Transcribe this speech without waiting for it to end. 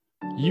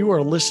You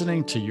are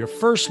listening to Your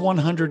First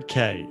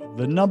 100K,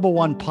 the number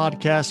one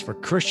podcast for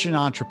Christian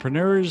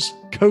entrepreneurs,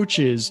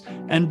 coaches,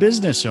 and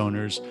business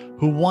owners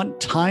who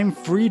want time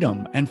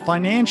freedom and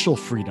financial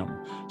freedom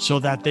so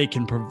that they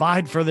can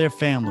provide for their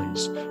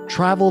families,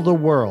 travel the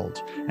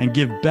world, and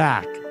give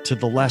back to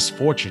the less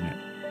fortunate.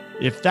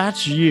 If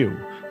that's you,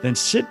 then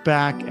sit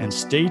back and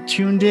stay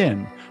tuned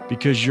in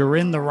because you're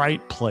in the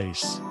right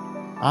place.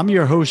 I'm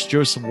your host,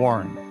 Joseph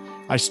Warren.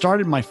 I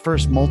started my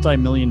first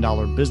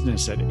multi-million-dollar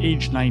business at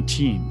age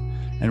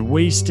 19 and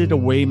wasted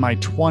away my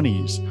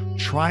 20s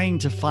trying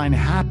to find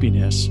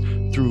happiness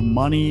through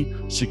money,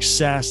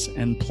 success,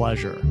 and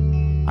pleasure.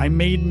 I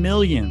made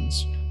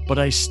millions, but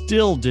I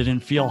still didn't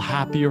feel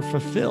happy or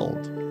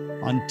fulfilled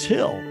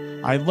until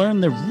I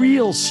learned the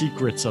real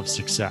secrets of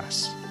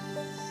success.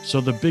 So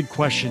the big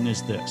question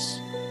is this: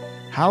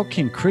 how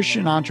can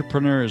Christian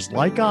entrepreneurs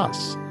like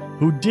us,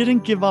 who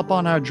didn't give up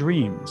on our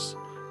dreams,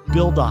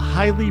 build a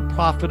highly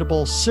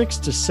profitable 6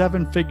 to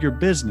 7 figure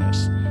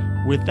business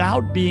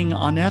without being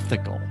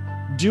unethical,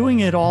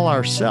 doing it all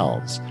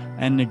ourselves,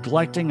 and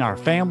neglecting our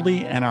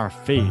family and our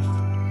faith?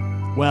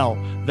 Well,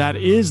 that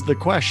is the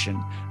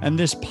question, and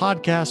this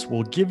podcast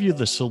will give you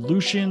the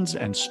solutions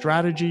and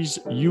strategies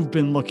you've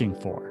been looking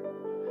for.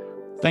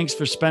 Thanks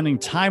for spending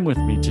time with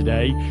me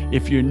today.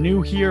 If you're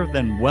new here,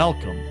 then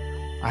welcome.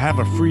 I have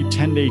a free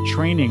 10-day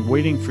training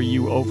waiting for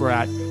you over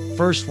at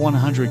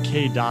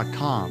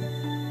first100k.com.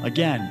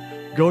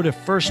 Again, go to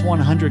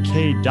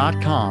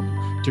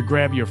first100k.com to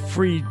grab your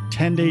free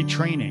 10-day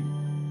training.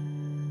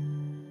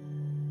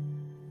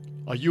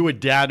 Are you a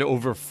dad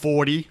over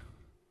 40?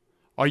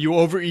 Are you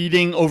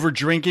overeating,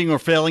 overdrinking, or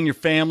failing your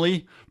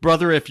family?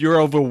 Brother, if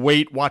you're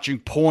overweight, watching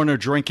porn, or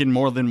drinking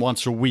more than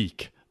once a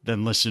week,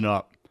 then listen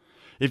up.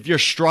 If you're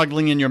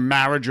struggling in your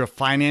marriage or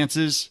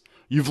finances,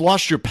 you've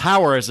lost your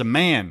power as a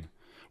man.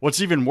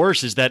 What's even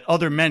worse is that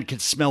other men can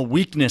smell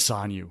weakness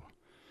on you.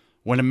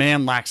 When a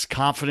man lacks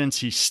confidence,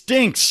 he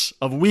stinks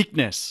of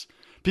weakness.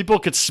 People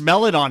could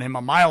smell it on him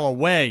a mile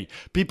away.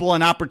 People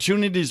and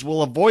opportunities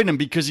will avoid him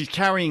because he's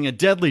carrying a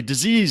deadly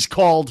disease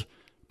called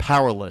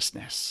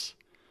powerlessness.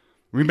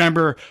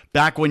 Remember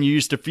back when you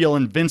used to feel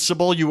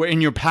invincible, you were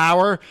in your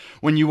power,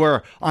 when you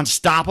were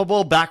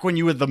unstoppable, back when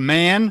you were the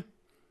man?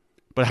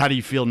 But how do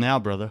you feel now,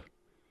 brother?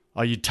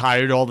 Are you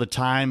tired all the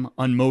time,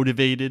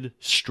 unmotivated,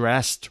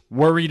 stressed,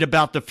 worried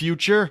about the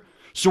future?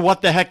 So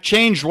what the heck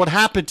changed? What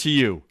happened to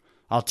you?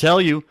 I'll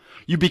tell you,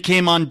 you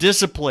became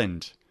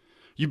undisciplined.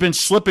 You've been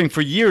slipping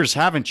for years,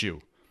 haven't you?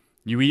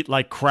 You eat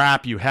like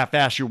crap, you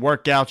half-ass your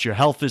workouts, your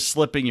health is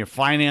slipping, your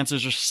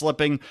finances are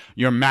slipping,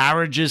 your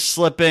marriage is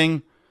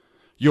slipping,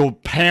 your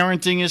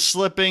parenting is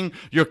slipping,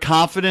 your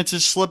confidence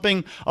is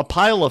slipping. A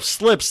pile of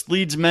slips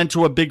leads men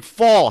to a big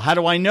fall. How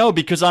do I know?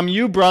 Because I'm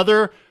you,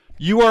 brother.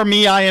 You are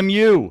me, I am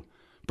you.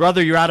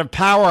 Brother, you're out of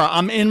power.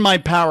 I'm in my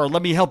power.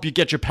 Let me help you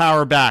get your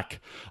power back.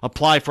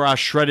 Apply for our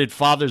Shredded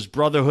Fathers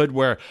Brotherhood,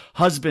 where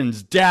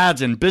husbands,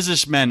 dads, and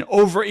businessmen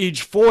over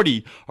age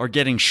 40 are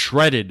getting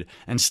shredded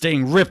and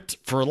staying ripped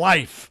for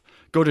life.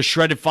 Go to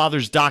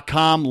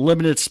shreddedfathers.com.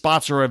 Limited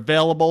spots are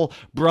available.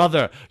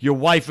 Brother, your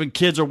wife and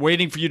kids are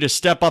waiting for you to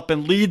step up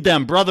and lead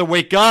them. Brother,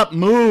 wake up,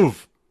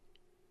 move.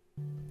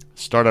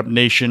 Startup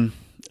Nation,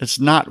 it's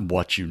not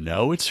what you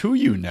know, it's who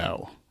you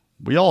know.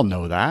 We all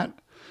know that.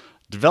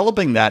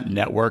 Developing that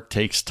network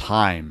takes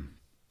time,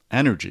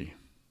 energy,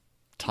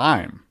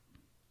 time,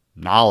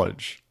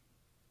 knowledge,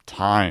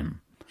 time,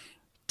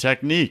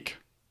 technique,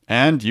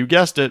 and you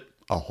guessed it,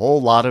 a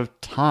whole lot of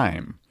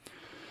time.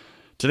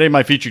 Today,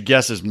 my featured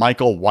guest is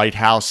Michael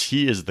Whitehouse.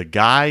 He is the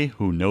guy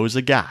who knows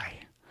a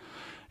guy.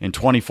 In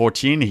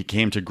 2014, he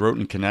came to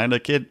Groton,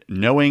 Connecticut,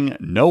 knowing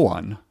no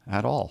one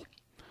at all.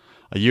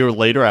 A year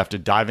later, after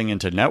diving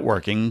into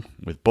networking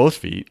with both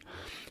feet,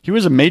 he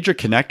was a major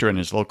connector in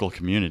his local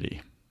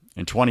community.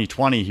 In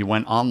 2020, he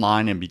went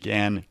online and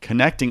began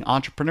connecting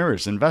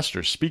entrepreneurs,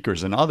 investors,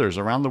 speakers, and others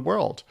around the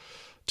world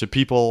to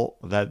people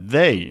that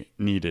they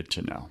needed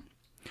to know.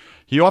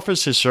 He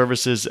offers his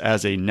services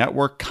as a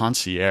network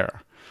concierge,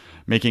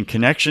 making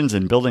connections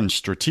and building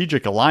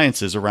strategic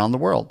alliances around the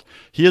world.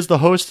 He is the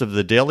host of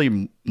the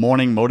Daily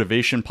Morning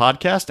Motivation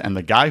Podcast and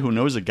the Guy Who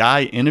Knows a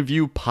Guy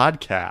interview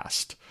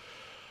podcast.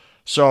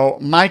 So,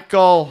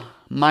 Michael,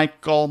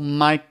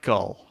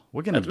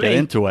 we're going to get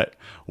into it.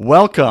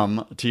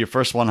 Welcome to your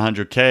first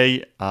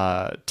 100K,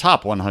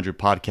 top 100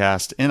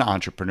 podcast in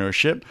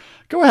entrepreneurship.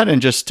 Go ahead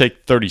and just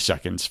take 30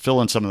 seconds,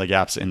 fill in some of the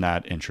gaps in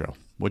that intro,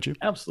 would you?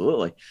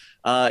 Absolutely.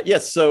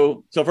 Yes.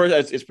 So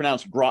first, it's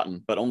pronounced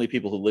Groton, but only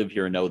people who live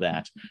here know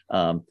that.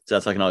 So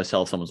that's I can always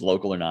tell if someone's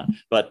local or not.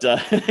 But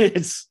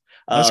it's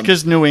that's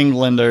because New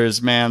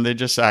Englanders, man, they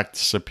just act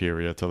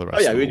superior to the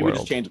rest of the world. We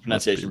just change the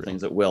pronunciation of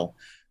things at will.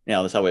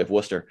 That's how we have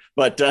Worcester.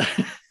 But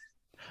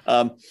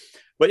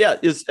yeah,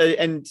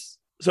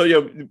 so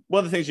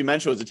one of the things you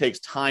mentioned was it takes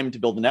time to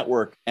build a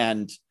network,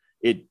 and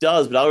it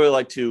does. But I really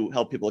like to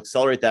help people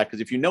accelerate that,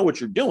 because if you know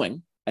what you're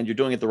doing and you're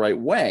doing it the right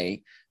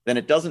way, then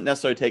it doesn't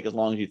necessarily take as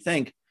long as you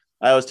think.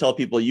 I always tell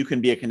people you can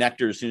be a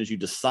connector as soon as you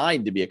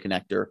decide to be a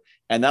connector.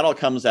 And that all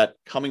comes at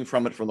coming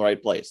from it from the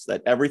right place,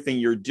 that everything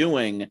you're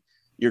doing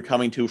you're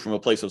coming to from a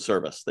place of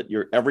service, that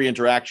you're every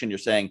interaction, you're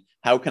saying,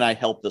 how can I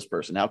help this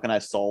person? How can I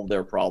solve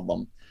their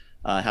problem?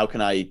 How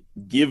can I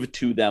give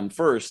to them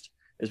first?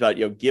 Is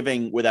about,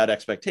 giving without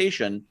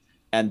expectation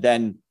and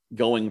then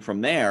going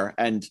from there.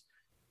 And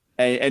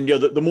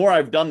the more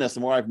I've done this, the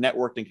more I've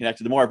networked and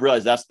connected, the more I've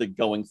realized that's the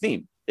going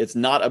theme. It's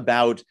not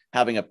about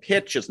having a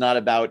pitch. It's not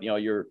about,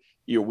 you're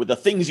with the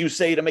things you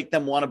say to make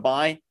them want to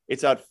buy.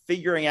 It's about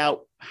figuring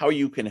out how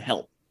you can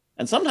help.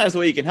 And sometimes the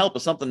way you can help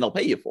is something they'll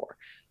pay you for,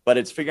 but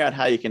it's figuring out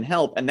how you can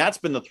help. And that's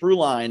been the through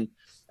line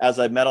as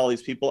I've met all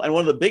these people. And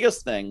one of the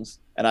biggest things,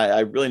 and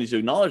I really need to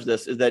acknowledge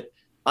this, is that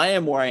I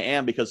am where I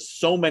am because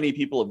so many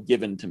people have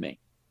given to me.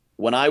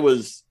 When I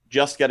was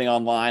just getting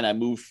online,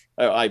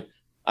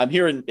 I'm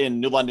here in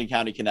New London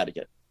County,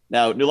 Connecticut.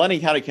 Now, New London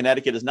County,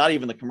 Connecticut is not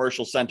even the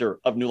commercial center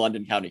of New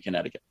London County,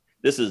 Connecticut.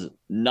 This is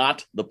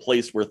not the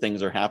place where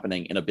things are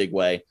happening in a big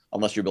way,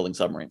 unless you're building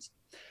submarines.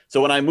 So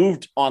when I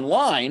moved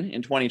online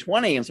in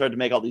 2020 and started to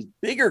make all these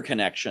bigger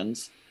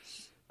connections,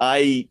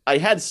 I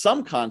had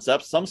some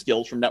concepts, some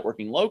skills from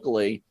networking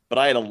locally, but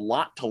I had a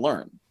lot to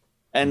learn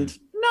and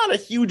not a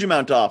huge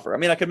amount to offer. I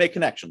mean, I could make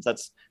connections.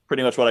 That's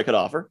pretty much what I could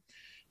offer.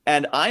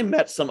 And I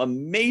met some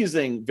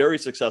amazing, very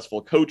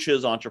successful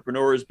coaches,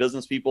 entrepreneurs,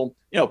 business people,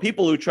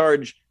 people who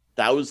charge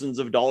thousands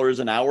of dollars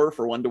an hour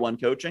for one-to-one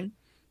coaching.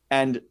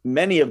 And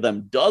many of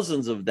them,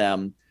 dozens of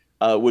them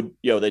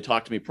they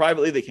talked to me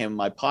privately. They came on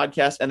my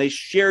podcast and they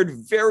shared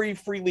very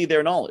freely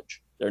their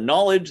knowledge,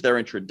 their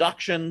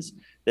introductions,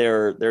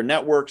 their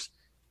networks.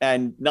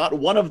 And not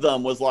one of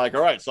them was like,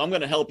 all right, so I'm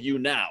going to help you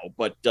now,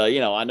 but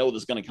I know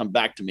this is going to come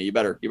back to me. You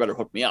better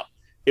hook me up.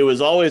 It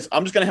was always,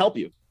 I'm just going to help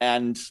you.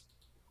 And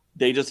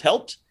they just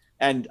helped.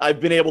 And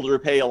I've been able to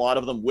repay a lot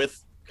of them with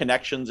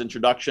connections,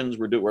 introductions.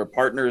 We're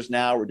partners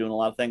now. We're doing a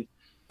lot of things,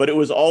 but it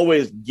was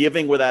always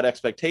giving without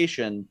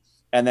expectation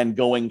and then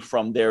going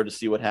from there to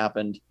see what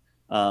happened.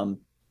 And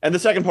the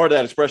second part of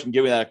that expression,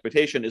 giving that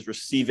expectation, is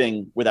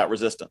receiving without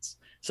resistance.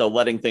 So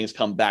letting things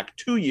come back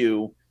to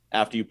you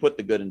after you put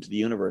the good into the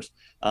universe.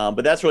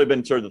 But that's really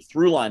been sort of the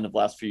through line of the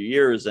last few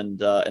years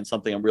and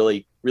something I'm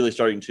really, really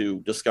starting to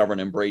discover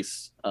and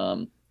embrace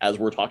as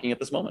we're talking at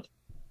this moment.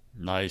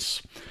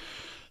 Nice.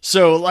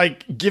 So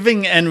like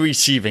giving and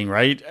receiving,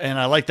 right? And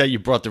I like that you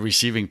brought the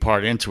receiving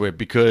part into it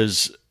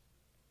because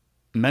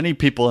many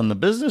people in the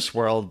business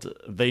world,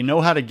 they know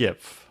how to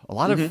give. A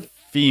lot of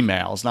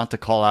females, not to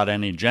call out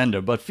any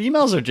gender, but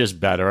females are just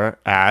better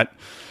at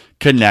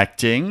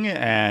connecting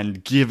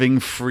and giving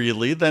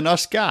freely than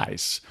us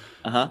guys.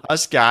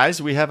 Us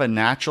guys, we have a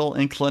natural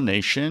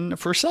inclination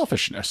for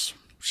selfishness.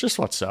 It's just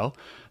what's so.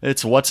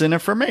 It's what's in it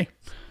for me,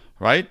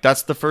 right?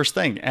 That's the first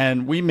thing.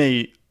 And we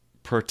may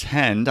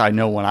pretend, I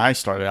know when I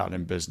started out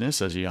in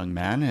business as a young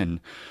man,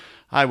 and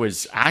I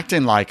was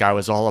acting like I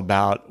was all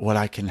about what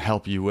I can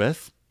help you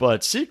with.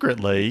 But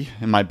secretly,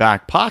 in my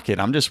back pocket,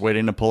 I'm just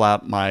waiting to pull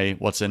out my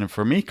what's in it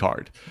for me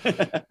card.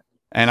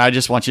 And I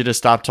just want you to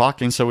stop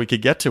talking so we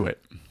could get to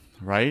it,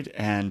 right?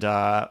 And,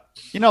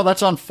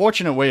 that's an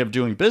unfortunate way of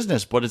doing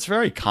business, but it's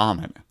very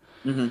common.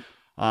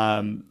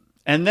 And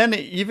then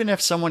even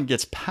if someone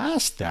gets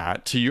past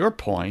that, to your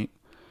point,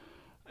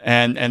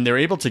 and they're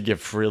able to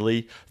give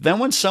freely, then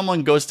when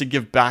someone goes to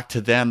give back to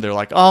them, they're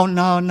like, oh,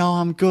 no,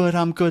 I'm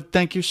good.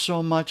 Thank you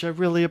so much. I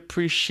really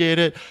appreciate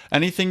it.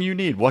 Anything you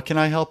need, what can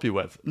I help you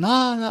with?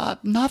 No,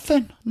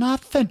 nothing.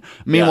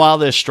 Meanwhile,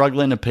 they're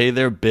struggling to pay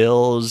their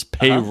bills,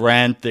 pay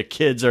rent. Their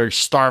kids are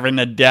starving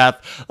to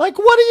death. Like,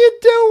 what are you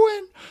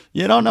doing?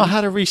 You don't know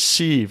how to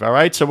receive, all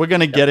right? So we're going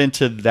to get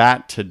into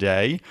that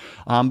today.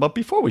 But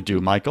before we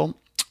do, Michael,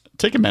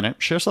 take a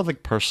minute, share something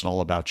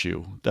personal about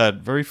you that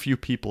very few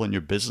people in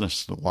your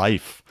business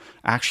life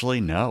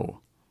actually know.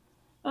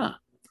 Well,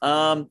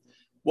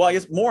 I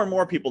guess more and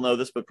more people know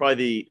this, but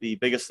probably the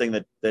biggest thing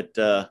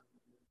that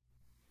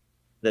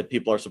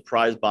people are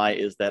surprised by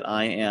is that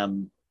I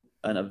am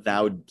an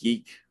avowed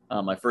geek.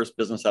 My first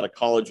business out of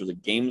college was a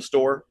game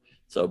store,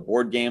 so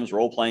board games,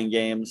 role-playing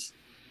games.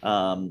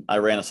 I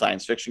ran a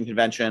science fiction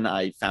convention.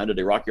 I founded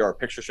a Rocky Horror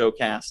Picture Show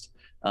cast.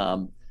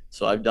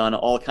 So I've done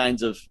all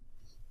kinds of,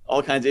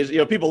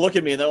 people look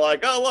at me and they're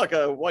like, oh, look,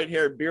 a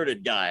white-haired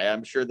bearded guy.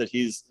 I'm sure that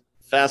he's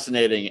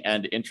fascinating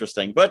and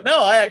interesting. But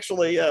no, I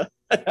actually,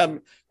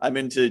 I'm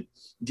into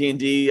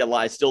D&D.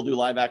 I still do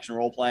live action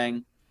role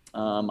playing.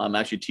 I'm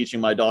actually teaching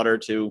my daughter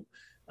to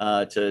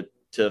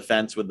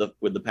fence with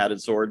the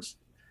padded swords.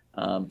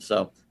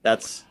 So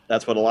that's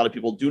what a lot of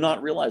people do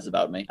not realize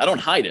about me. I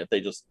don't hide it.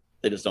 They just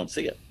don't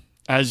see it.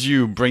 As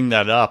you bring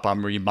that up,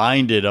 I'm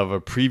reminded of a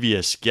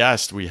previous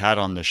guest we had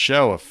on the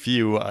show a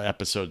few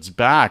episodes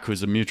back,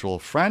 who's a mutual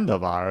friend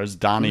of ours,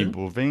 Donnie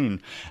Bouvin.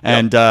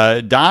 And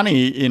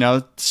Donnie,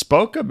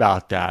 spoke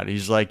about that.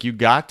 He's like, you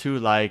got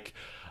to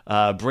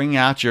bring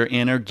out your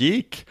inner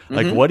geek.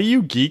 Like, what do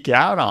you geek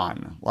out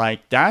on?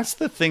 Like, that's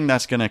the thing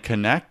that's going to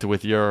connect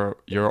with your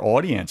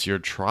audience, your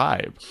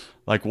tribe.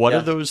 Like, what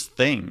are those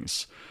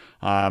things?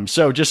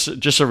 So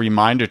just a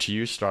reminder to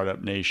you,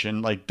 Startup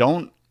Nation, like,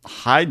 don't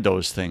hide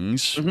those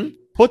things.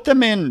 Put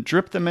them in,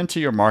 drip them into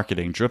your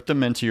marketing, drip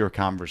them into your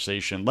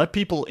conversation. Let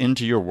people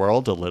into your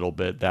world a little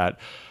bit that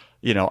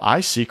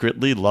I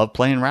secretly love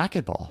playing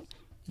racquetball.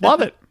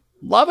 Love it.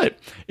 Love it.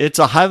 It's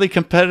a highly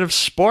competitive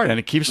sport, and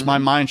it keeps my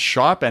mind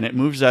sharp, and it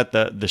moves at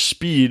the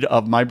speed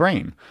of my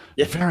brain.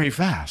 Yeah. Very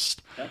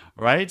fast. Yeah.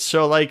 Right?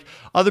 So like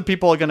other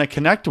people are going to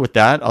connect with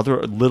that.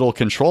 Other little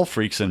control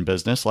freaks in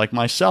business like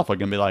myself are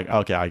going to be like,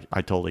 okay,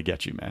 I totally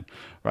get you, man.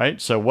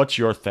 Right? So what's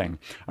your thing?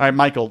 All right,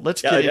 Michael,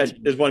 let's get into...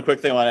 There's one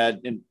quick thing I want to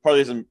add. And part of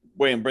the reason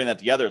way I'm bringing that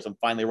together is I'm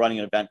finally running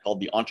an event called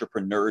the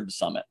Entrepreneur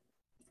Summit.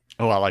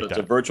 Oh, I like that. It's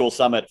a virtual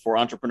summit for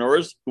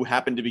entrepreneurs who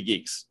happen to be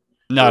geeks.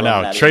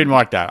 No,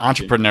 trademark that.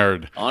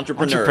 Entrepreneur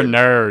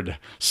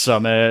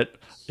Summit.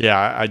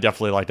 Yeah, I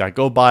definitely like that.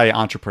 Go buy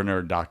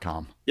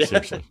entrepreneur.com. Yeah.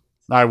 Seriously.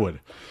 I would.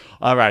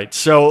 All right.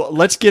 So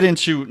let's get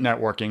into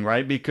networking,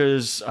 right?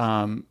 Because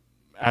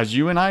as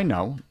you and I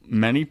know,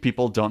 many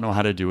people don't know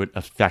how to do it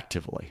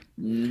effectively.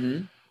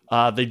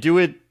 They do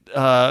it,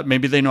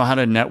 maybe they know how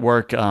to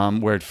network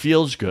where it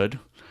feels good.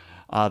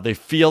 They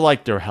feel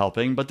like they're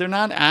helping, but they're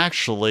not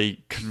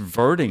actually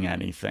converting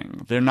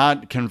anything. They're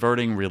not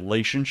converting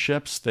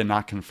relationships. They're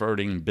not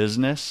converting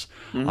business.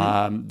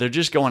 They're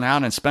just going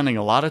out and spending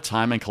a lot of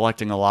time and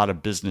collecting a lot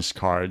of business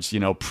cards,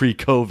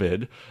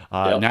 pre-COVID.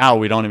 Now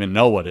we don't even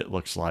know what it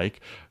looks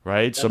like,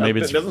 right? So maybe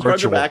it's business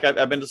virtual. cards are back.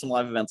 I've been to some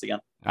live events again.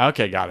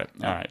 Okay, got it.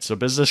 All right. So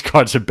business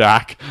cards are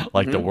back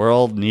like the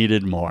world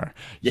needed more.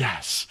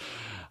 Yes.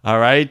 All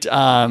right.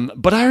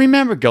 But I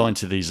remember going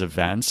to these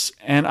events,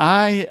 and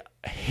I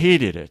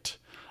hated it.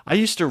 I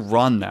used to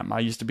run them. I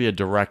used to be a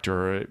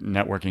director of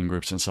networking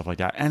groups and stuff like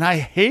that. And I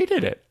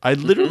hated it. I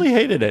literally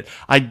hated it.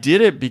 I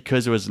did it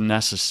because it was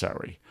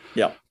necessary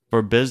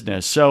for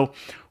business. So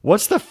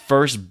what's the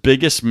first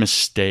biggest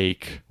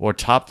mistake or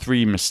top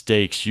 3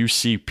 mistakes you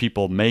see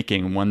people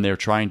making when they're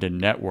trying to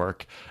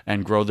network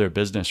and grow their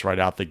business right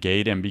out the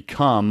gate and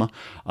become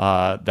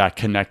that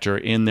connector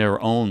in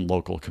their own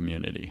local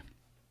community?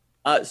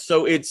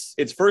 So it's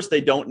first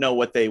they don't know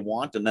what they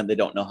want, and then they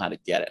don't know how to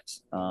get it.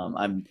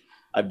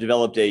 I've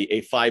developed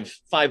a five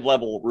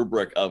level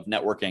rubric of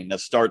networking that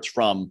starts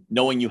from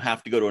knowing you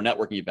have to go to a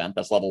networking event.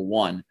 That's level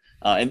 1,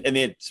 and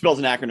it spells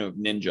an acronym of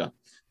NINJA.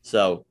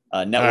 So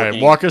networking. All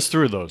right, walk us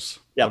through those.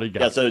 Yeah.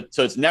 So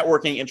it's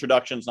networking,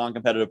 introductions,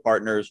 non-competitive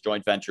partners,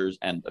 joint ventures,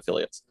 and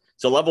affiliates.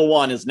 So level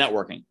 1 is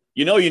networking.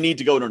 You need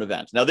to go to an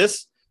event. Now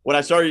when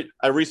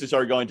I recently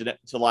started going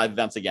to live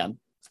events again,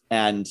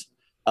 and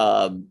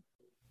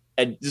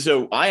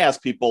so I ask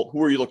people,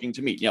 who are you looking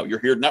to meet? You're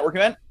here at a networking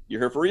event.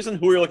 You're here for a reason.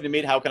 Who are you looking to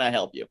meet? How can I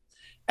help you?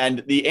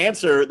 And the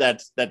answer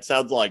that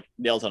sounds like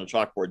nails on a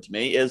chalkboard to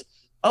me is,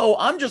 oh,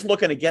 I'm just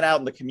looking to get out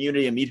in the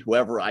community and meet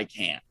whoever I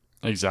can.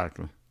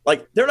 Exactly.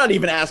 Like, they're not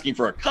even asking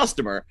for a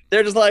customer.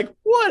 They're just like,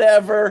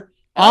 whatever.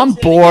 I'm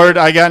bored.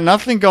 I got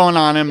nothing going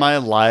on in my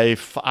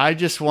life. I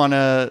just want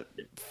to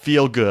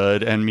feel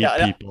good and meet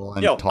people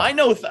and talk. I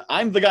know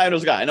I'm the guy who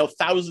knows a guy. I know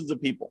thousands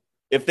of people.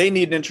 If they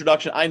need an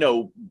introduction, I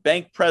know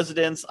bank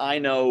presidents, I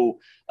know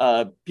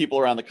people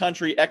around the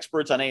country,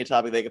 experts on any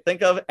topic they could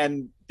think of,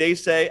 and they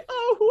say,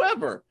 oh,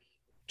 whoever,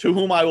 to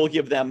whom I will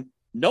give them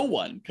no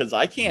one, because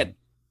I can't.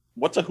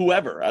 What's a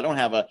whoever? I don't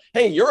have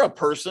hey, you're a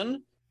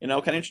person, can I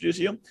introduce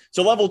you?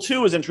 So level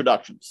 2 is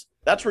introductions.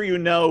 That's where you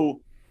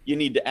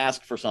need to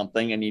ask for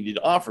something and you need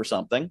to offer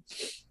something.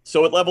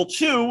 So at level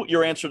 2,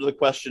 your answer to the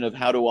question of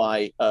how do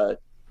I,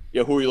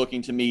 who are you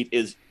looking to meet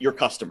is your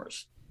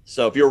customers.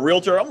 So if you're a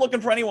realtor, I'm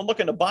looking for anyone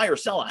looking to buy or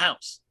sell a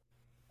house.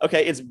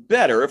 Okay, it's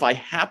better if I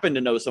happen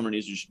to know someone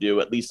who should do,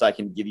 at least I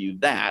can give you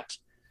that.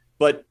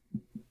 But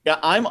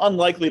I'm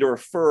unlikely to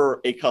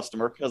refer a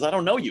customer because I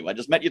don't know you. I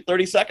just met you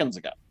 30 seconds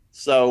ago.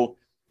 So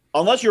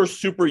unless you're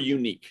super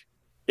unique,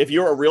 if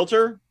you're a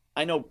realtor,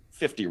 I know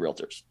 50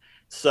 realtors.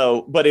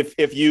 So, but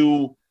if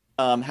you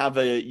have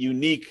a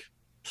unique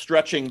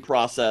stretching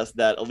process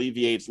that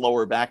alleviates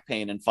lower back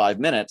pain in 5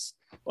 minutes,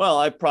 well,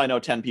 I probably know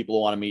 10 people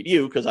who want to meet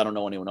you because I don't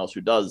know anyone else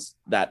who does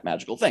that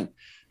magical thing.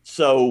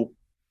 So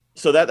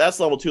that's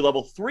level 2.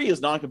 Level 3 is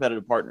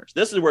non-competitive partners.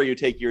 This is where you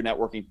take your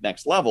networking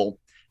next level.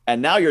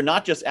 And now you're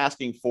not just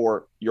asking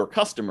for your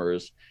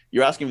customers,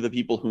 you're asking for the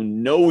people who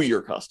know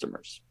your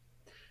customers.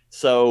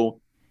 So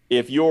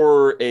if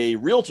you're a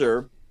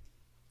realtor,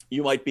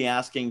 you might be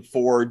asking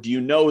for, do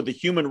you know the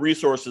human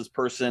resources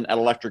person at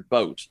Electric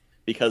Boat?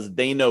 Because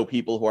they know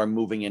people who are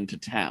moving into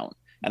town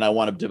and I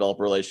want to develop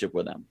a relationship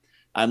with them.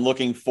 I'm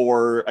looking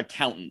for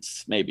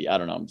accountants, maybe, I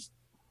don't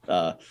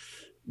know,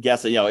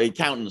 guessing,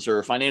 accountants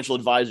or financial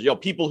advisors,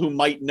 people who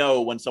might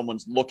know when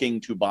someone's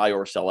looking to buy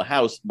or sell a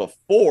house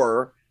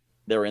before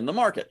they're in the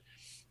market.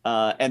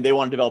 And they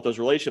want to develop those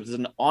relationships as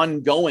an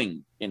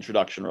ongoing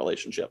introduction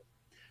relationship.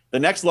 The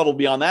next level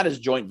beyond that is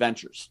joint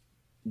ventures.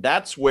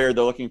 That's where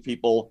they're looking for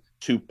people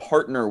to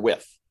partner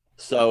with.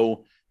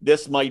 So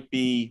this might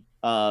be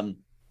someone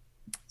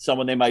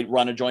they might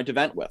run a joint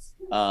event with.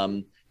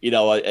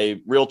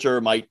 A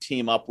realtor might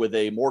team up with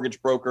a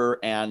mortgage broker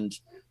and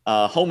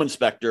a home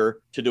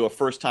inspector to do a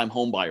first-time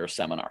home buyer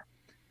seminar.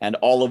 And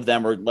all of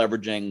them are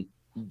leveraging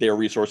their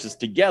resources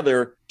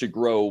together to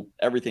grow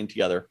everything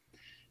together.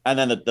 And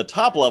then the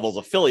top level is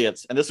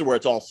affiliates. And this is where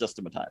it's all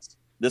systematized.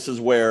 This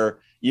is where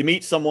you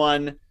meet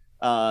someone,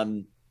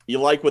 you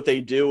like what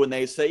they do, and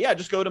they say, yeah,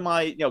 just go to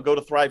go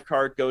to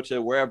Thrivecart, go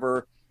to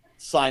wherever,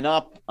 sign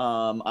up.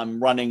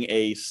 I'm running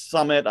a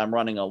summit, I'm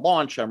running a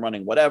launch, I'm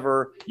running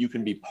whatever. You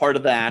can be part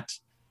of that.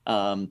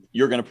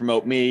 You're going to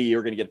promote me,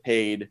 you're going to get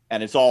paid,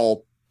 and it's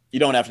all, you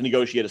don't have to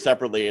negotiate it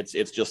separately.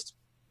 It's just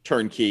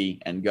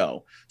turnkey and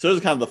go. So those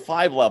are kind of the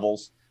 5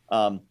 levels.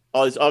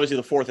 Obviously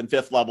the 4th and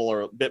 5th level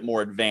are a bit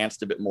more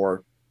advanced, a bit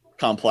more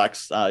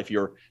complex. If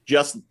you're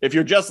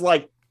just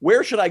like,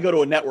 where should I go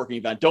to a networking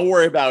event? Don't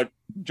worry about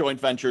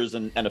joint ventures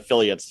and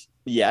affiliates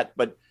yet,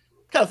 but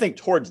kind of think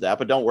towards that,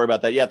 but don't worry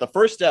about that yet. The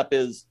first step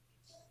is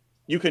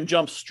you can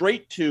jump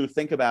straight to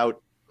think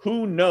about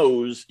who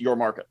knows your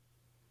market,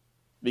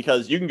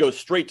 because you can go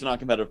straight to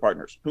non-competitive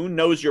partners. Who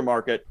knows your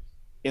market?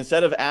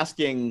 Instead of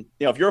asking,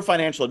 if you're a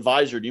financial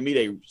advisor, do you meet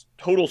a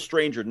total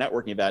stranger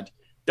networking event?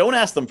 Don't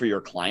ask them for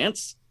your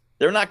clients.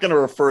 They're not going to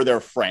refer their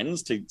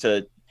friends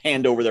to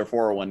hand over their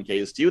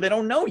 401ks to you. They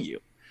don't know you.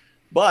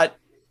 But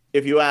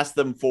if you ask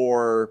them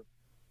for,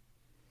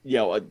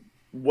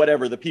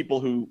 whatever, the people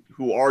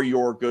who are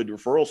your good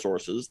referral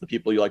sources, the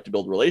people you like to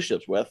build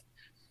relationships with,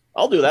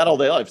 I'll do that all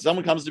day long. If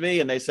someone comes to me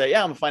and they say,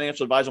 yeah, I'm a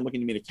financial advisor, I'm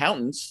looking to meet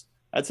accountants,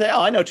 I'd say,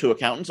 oh, I know 2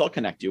 accountants, I'll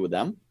connect you with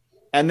them.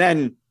 And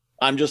then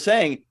I'm just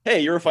saying,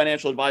 hey, you're a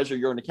financial advisor,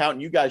 you're an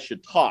accountant, you guys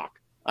should talk.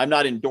 I'm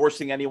not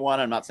endorsing anyone.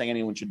 I'm not saying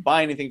anyone should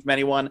buy anything from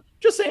anyone.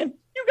 Just saying,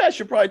 you guys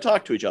should probably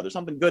talk to each other.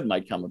 Something good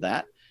might come of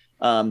that.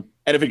 And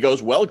if it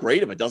goes well,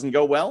 great. If it doesn't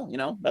go well,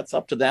 that's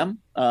up to them.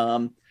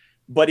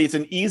 But it's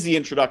an easy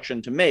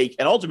introduction to make.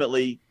 And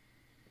ultimately,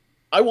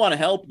 I want to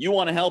help. You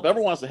want to help.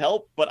 Everyone wants to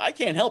help. But I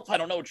can't help if I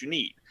don't know what you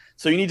need.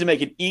 So you need to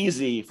make it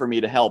easy for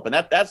me to help. And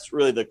that's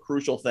really the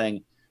crucial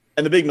thing.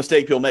 And the big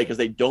mistake people make is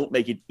they don't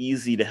make it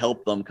easy to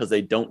help them because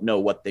they don't know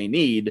what they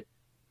need.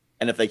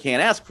 And if they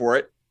can't ask for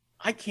it,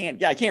 I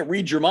can't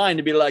read your mind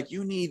and be like,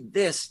 you need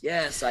this.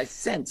 Yes, I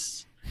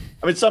sense.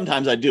 I mean,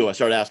 sometimes I do. I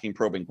start asking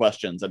probing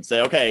questions and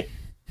say, okay,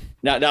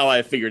 now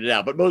I've figured it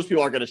out. But most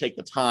people aren't going to take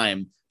the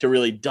time to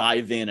really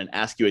dive in and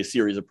ask you a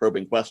series of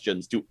probing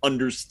questions to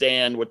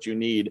understand what you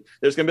need.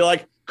 They're just going to be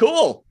like,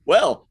 cool,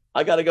 well,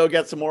 I got to go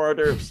get some more hors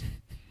d'oeuvres.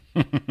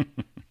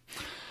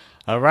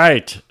 All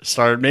right.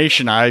 Startup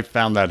Nation, I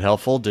found that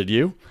helpful. Did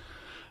you?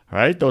 All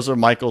right. Those are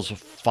Michael's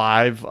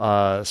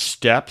 5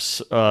 steps,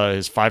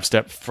 his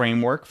 5-step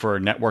framework for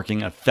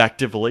networking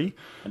effectively.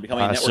 And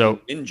becoming a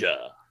networking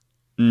ninja.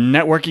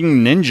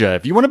 Networking ninja.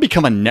 If you want to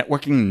become a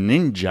networking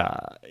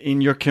ninja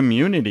in your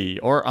community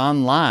or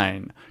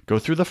online, go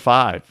through the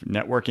 5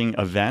 networking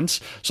events.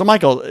 So,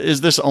 Michael,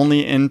 is this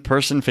only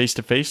in-person,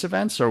 face-to-face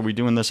events, or are we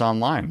doing this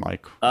online?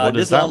 Like, what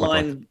does that look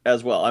like? Online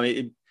as well. I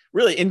mean,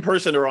 really, in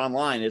person or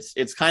online,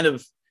 it's kind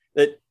of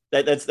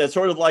that's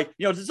sort of like,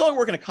 does it only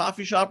work in a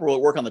coffee shop or will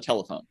it work on the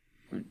telephone?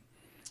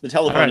 The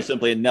telephone is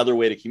simply another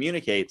way to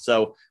communicate.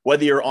 So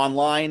whether you're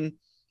online,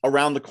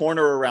 around the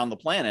corner, or around the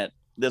planet,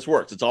 this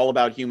works. It's all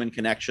about human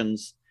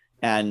connections.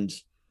 And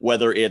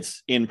whether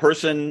it's in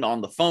person,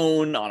 on the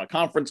phone, on a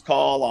conference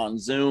call, on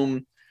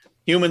Zoom,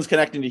 humans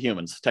connecting to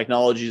humans.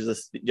 Technology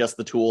is just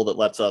the tool that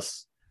lets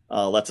us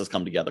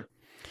come together.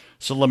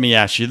 So let me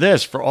ask you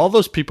this. For all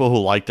those people who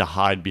like to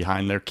hide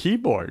behind their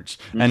keyboards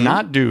and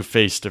not do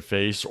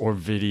face-to-face or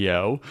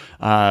video,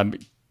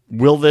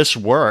 will this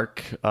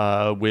work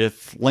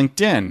with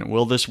LinkedIn?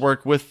 Will this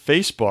work with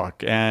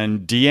Facebook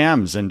and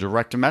DMs and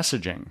direct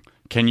messaging?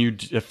 Can you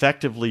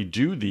effectively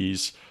do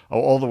these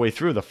all the way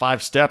through the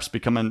 5 steps,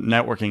 become a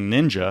networking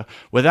ninja,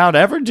 without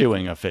ever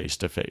doing a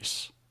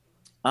face-to-face?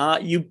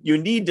 You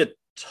need to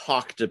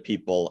talk to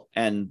people.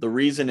 And the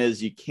reason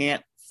is you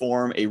can't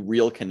form a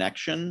real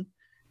connection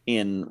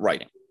in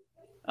writing.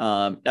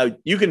 Now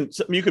you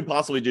could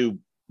possibly do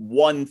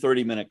 1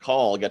 30-minute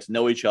call, get to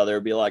know each other,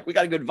 be like, we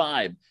got a good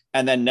vibe,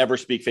 and then never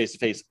speak face to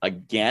face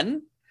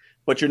again.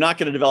 But you're not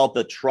going to develop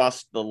the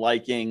trust, the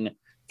liking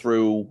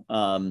through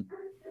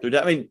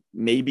that. I mean,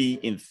 maybe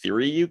in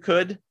theory you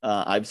could.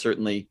 I've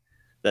certainly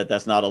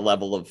that's not a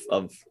level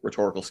of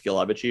rhetorical skill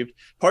I've achieved.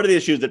 Part of the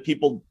issue is that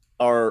people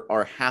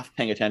are half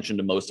paying attention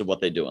to most of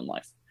what they do in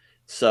life.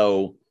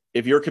 So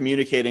if you're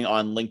communicating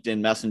on LinkedIn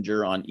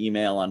Messenger, on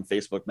email, on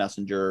Facebook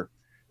Messenger,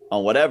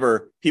 on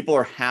whatever, people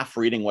are half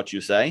reading what you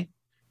say,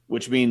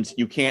 which means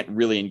you can't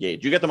really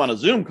engage. You get them on a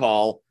Zoom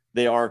call,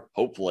 they are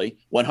hopefully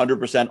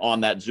 100%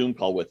 on that Zoom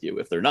call with you.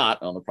 If they're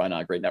not, well, they're probably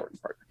not a great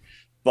networking partner.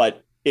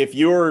 But if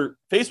you're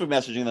Facebook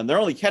messaging them, they're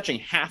only catching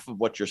half of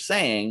what you're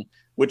saying,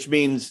 which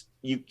means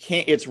you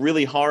can't. It's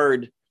really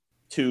hard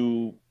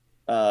to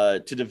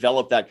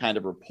develop that kind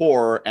of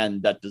rapport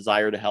and that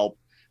desire to help.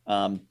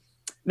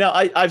 Now,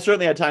 I've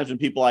certainly had times when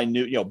people I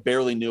knew,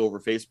 barely knew over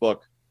Facebook,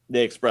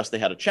 they expressed they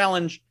had a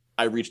challenge.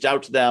 I reached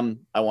out to them.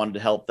 I wanted to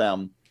help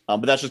them.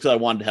 But that's just because I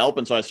wanted to help.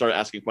 And so I started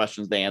asking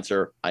questions. They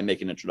answer. I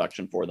make an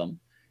introduction for them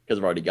because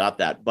I've already got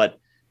that. But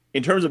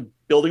in terms of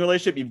building a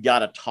relationship, you've got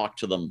to talk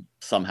to them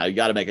somehow. You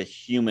got to make a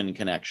human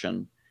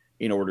connection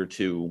in order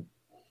to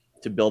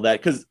build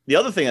that. Because the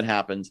other thing that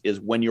happens is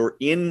when you're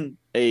in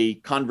a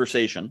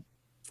conversation,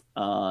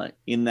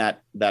 in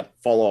that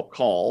follow-up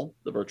call,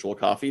 the virtual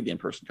coffee, the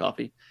in-person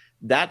coffee,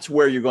 that's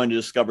where you're going to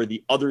discover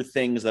the other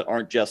things that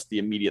aren't just the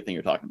immediate thing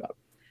you're talking about.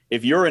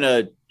 If you're in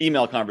an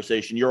email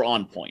conversation, you're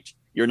on point.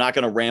 You're not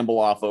going to ramble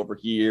off over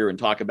here and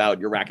talk about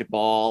your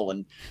racquetball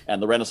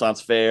and the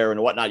Renaissance Fair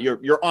and whatnot.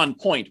 You're on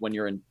point when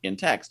you're in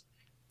text.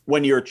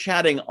 When you're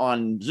chatting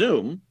on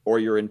Zoom or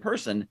you're in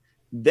person,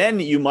 then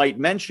you might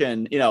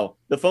mention,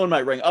 the phone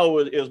might ring. Oh,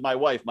 it was my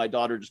wife. My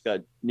daughter just got,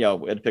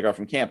 had to pick her up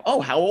from camp.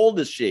 Oh, how old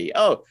is she?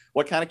 Oh,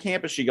 what kind of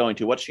camp is she going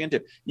to? What's she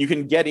into? You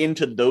can get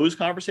into those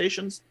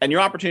conversations, and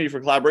your opportunity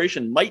for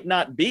collaboration might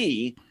not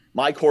be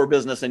my core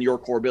business and your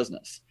core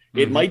business.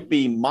 It might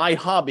be my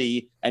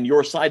hobby and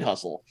your side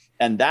hustle.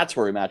 And that's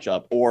where we match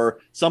up, or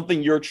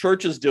something your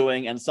church is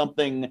doing and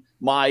something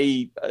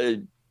my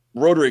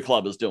Rotary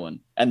Club is doing.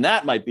 And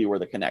that might be where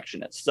the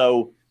connection is.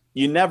 So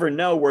you never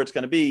know where it's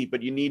going to be,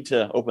 but you need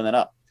to open that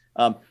up.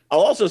 I'll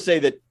also say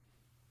that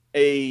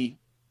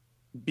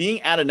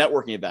being at a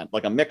networking event,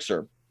 like a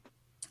mixer,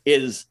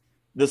 is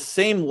the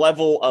same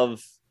level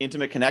of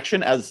intimate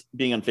connection as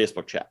being on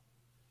Facebook chat.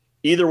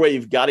 Either way,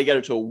 you've got to get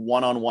it to a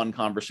one-on-one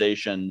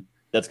conversation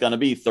that's going to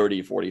be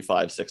 30,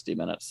 45, 60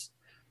 minutes.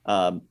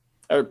 Or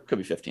it could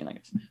be 15, I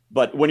guess.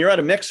 But when you're at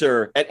a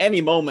mixer, at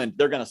any moment,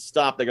 they're going to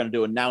stop. They're going to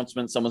do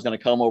announcements. Someone's going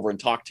to come over and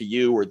talk to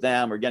you or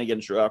them, or going to get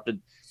interrupted.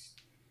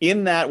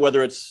 In that,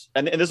 whether it's,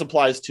 and this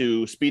applies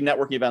to speed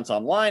networking events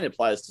online, it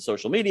applies to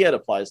social media, it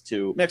applies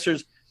to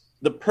mixers.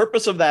 The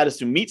purpose of that is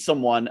to meet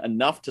someone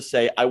enough to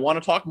say, I want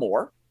to talk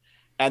more,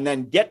 and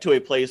then get to a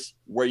place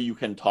where you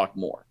can talk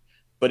more.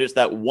 But it's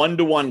that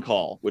one-to-one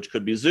call, which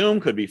could be Zoom,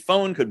 could be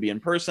phone, could be in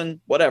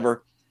person,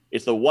 whatever.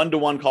 It's the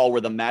one-to-one call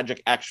where the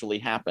magic actually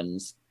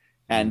happens,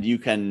 and you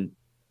can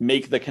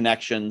make the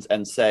connections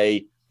and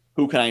say,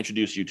 who can I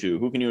introduce you to?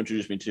 Who can you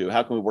introduce me to?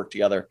 How can we work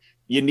together?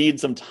 You need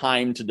some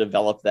time to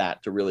develop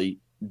that, to really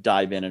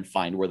dive in and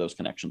find where those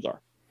connections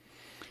are.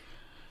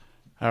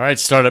 All right,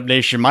 Startup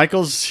Nation.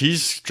 Michael's,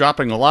 he's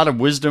dropping a lot of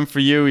wisdom for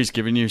you. He's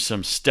giving you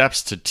some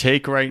steps to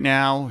take right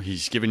now.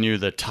 He's giving you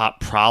the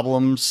top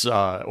problems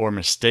or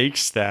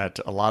mistakes that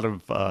a lot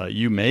of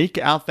you make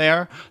out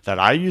there, that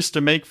I used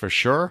to make for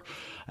sure.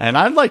 And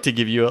I'd like to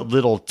give you a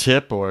little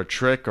tip or a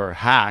trick or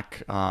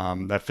hack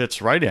that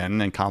fits right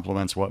in and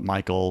complements what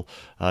Michael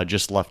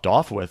just left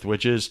off with,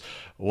 which is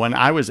when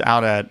I was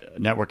out at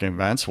networking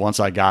events,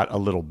 once I got a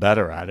little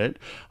better at it,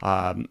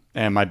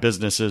 and my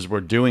businesses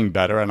were doing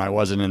better and I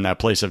wasn't in that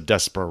place of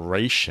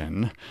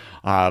desperation,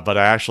 but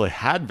I actually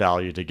had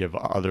value to give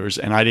others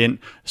and I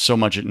didn't so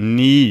much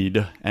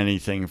need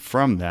anything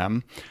from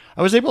them,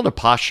 I was able to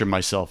posture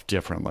myself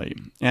differently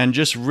and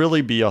just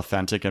really be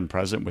authentic and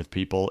present with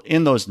people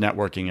in those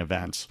networking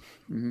events.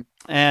 Mm-hmm.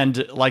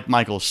 And like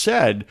Michael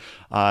said,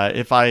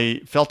 if I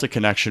felt a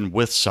connection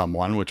with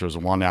someone, which was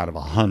 1 out of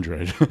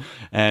 100,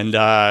 and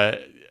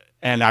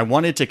I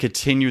wanted to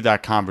continue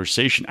that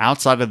conversation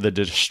outside of the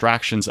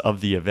distractions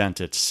of the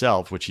event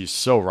itself, which he's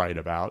so right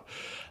about,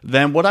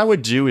 then what I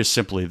would do is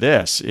simply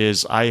this,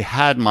 is I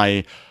had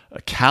my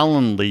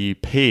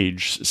Calendly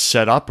page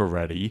set up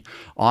already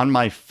on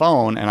my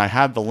phone, and I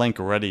had the link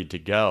ready to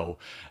go.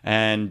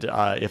 And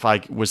if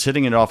I was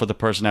hitting it off with a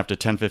person after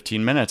 10,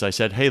 15 minutes, I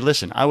said, hey,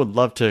 listen, I would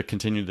love to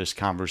continue this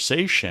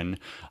conversation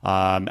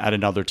at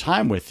another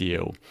time with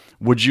you.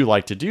 Would you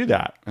like to do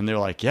that? And they're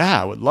like,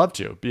 yeah, I would love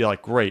to. Be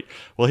like, great.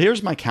 Well,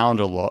 here's my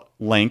calendar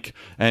link.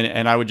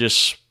 And I would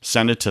just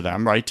send it to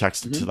them, right?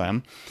 Text it to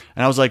them.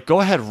 And I was like,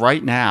 go ahead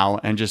right now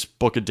and just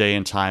book a day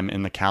and time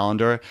in the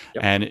calendar,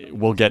 and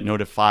we'll get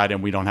notified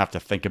and we don't have to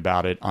think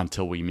about it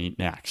until we meet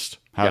next.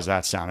 How does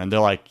that sound? And they're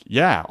like,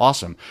 yeah,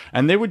 awesome.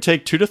 And they would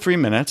take 2 to 3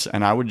 minutes,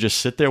 and I would just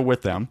sit there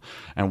with them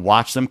and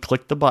watch them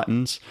click the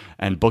buttons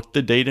and book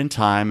the date and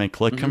time and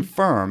click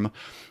confirm.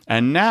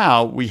 And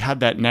now we had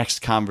that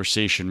next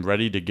conversation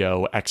ready to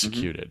go,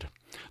 executed.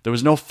 There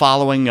was no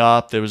following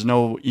up. There was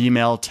no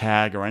email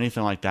tag or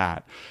anything like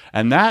that.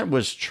 And that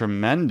was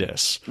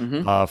tremendous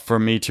for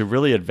me to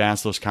really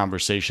advance those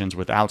conversations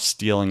without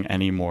stealing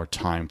any more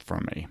time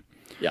from me.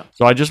 Yeah.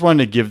 So I just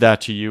wanted to give that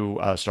to you,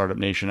 Startup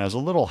Nation, as a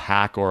little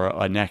hack or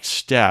a next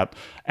step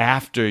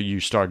after you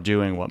start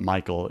doing what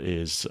Michael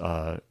is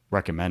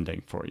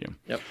recommending for you.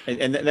 Yep.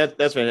 And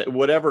that's right.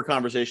 Whatever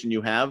conversation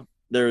you have,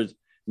 there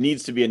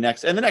needs to be a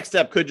next. And the next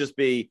step could just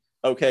be,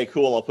 okay,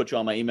 cool, I'll put you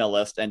on my email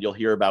list and you'll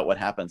hear about what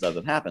happens as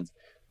it happens.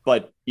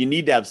 But you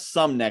need to have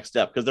some next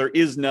step, because there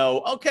is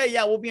no, okay,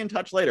 yeah, we'll be in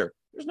touch later.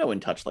 There's no in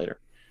touch later.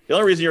 The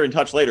only reason you're in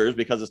touch later is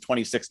because it's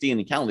 2016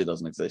 and Calendly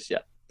doesn't exist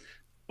yet.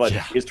 But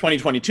it's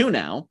 2022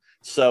 now.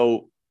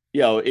 So,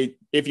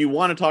 if you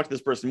want to talk to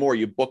this person more,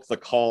 you book the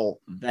call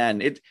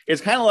then.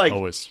 It's kind of like,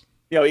 always,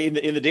 in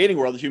the dating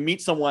world, if you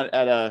meet someone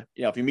at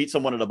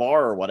a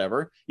bar or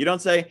whatever, you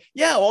don't say,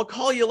 yeah, well, I'll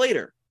call you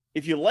later.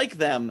 If you like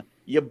them,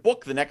 you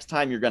book the next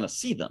time you're going to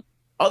see them.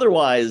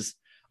 Otherwise,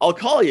 I'll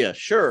call you.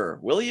 Sure.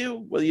 Will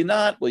you? Will you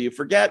not? Will you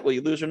forget? Will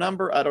you lose your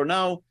number? I don't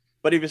know.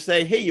 But if you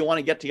say, hey, you want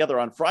to get together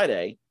on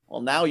Friday?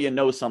 Well, now you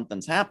know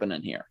something's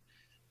happening here.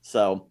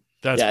 So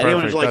that's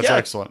perfect. Like, that's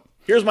excellent.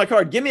 Here's my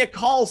card. Give me a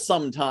call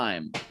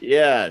sometime.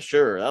 Yeah,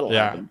 sure. That'll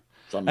happen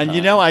sometime.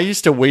 And I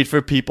used to wait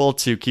for people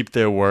to keep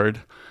their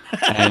word.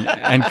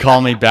 and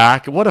call me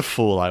back. What a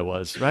fool I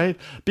was, right?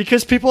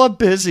 Because people are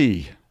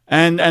busy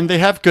and they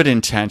have good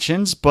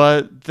intentions,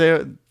 but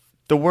the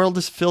world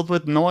is filled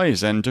with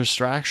noise and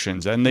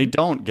distractions, and they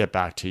don't get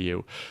back to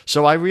you.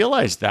 So I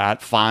realized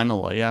that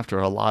finally after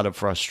a lot of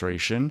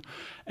frustration.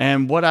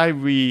 And what I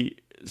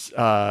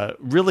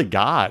really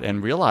got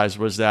and realized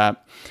was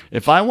that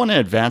if I want to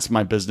advance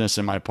my business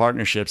and my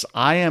partnerships,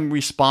 I am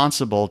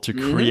responsible to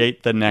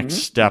create the next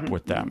step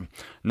with them,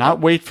 not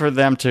wait for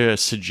them to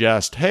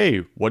suggest,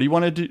 hey, what do you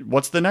want to do?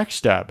 What's the next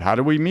step? How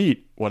do we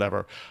meet?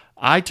 Whatever.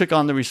 I took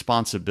on the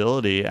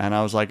responsibility and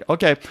I was like,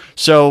 okay,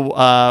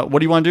 so what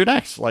do you want to do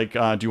next? Like,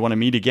 do you want to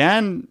meet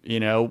again?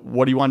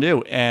 What do you want to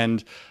do?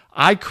 And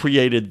I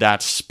created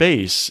that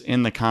space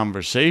in the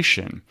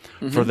conversation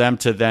for them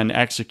to then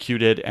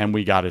execute it, and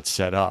we got it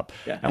set up.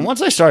 Yeah. And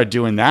once I started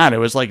doing that, it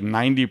was like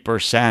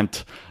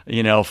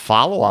 90%,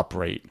 follow-up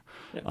rate.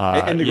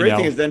 And the great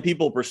thing is then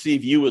people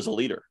perceive you as a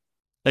leader.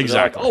 So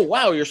exactly. like, oh,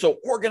 wow, you're so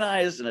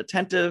organized and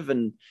attentive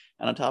and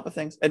on top of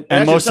things. And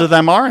actually, most of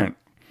them aren't.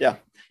 Yeah.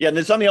 Yeah. And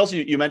there's something else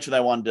you mentioned I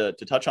wanted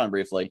to touch on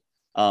briefly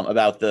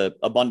about the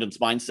abundance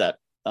mindset.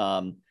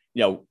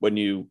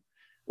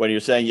 When you're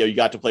saying, you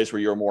got to a place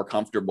where you're more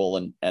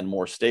comfortable and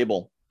more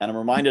stable. And I'm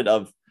reminded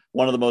of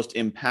one of the most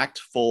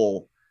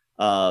impactful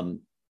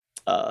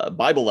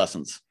Bible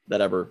lessons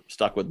that ever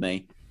stuck with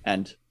me.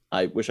 And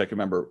I wish I could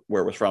remember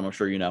where it was from. I'm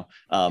sure you know,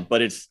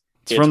 but it's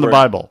from the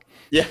Bible.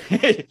 Yeah.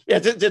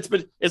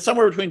 It's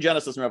somewhere between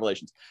Genesis and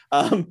Revelations.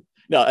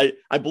 No,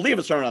 I believe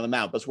it's Sermon on the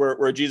Mount, but it's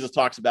where Jesus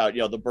talks about,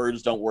 the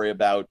birds don't worry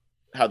about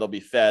how they'll be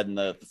fed, and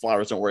the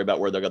flowers don't worry about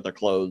where they'll get their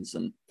clothes.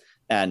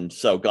 And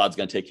so God's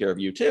going to take care of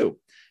you too.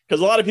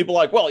 Because a lot of people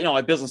are like, well,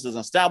 my business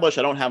isn't established.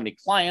 I don't have any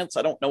clients.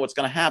 I don't know what's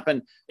going to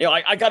happen.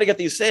 I got to get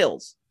these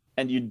sales.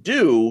 And you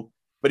do.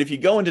 But if you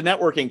go into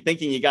networking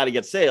thinking you got to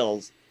get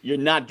sales, you're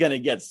not going to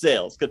get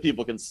sales because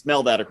people can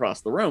smell that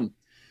across the room.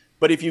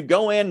 But if you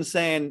go in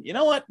saying, you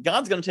know what,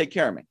 God's going to take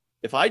care of me.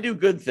 If I do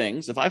good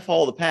things, if I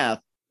follow the path,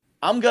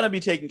 I'm going to be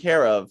taken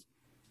care of.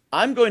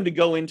 I'm going to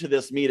go into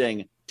this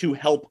meeting to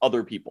help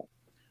other people.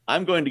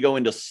 I'm going to go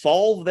in to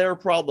solve their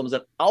problems,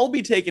 and I'll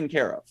be taken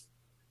care of.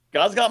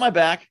 God's got my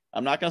back.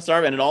 I'm not going to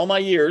starve. And in all my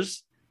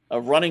years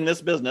of running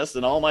this business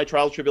and all my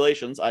trials,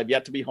 tribulations, I've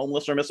yet to be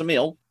homeless or miss a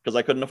meal because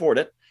I couldn't afford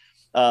it.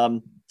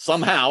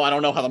 Somehow, I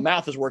don't know how the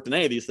math has worked in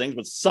any of these things,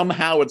 but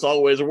somehow it's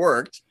always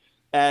worked.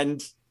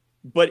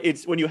 But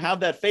it's when you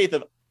have that faith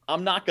of,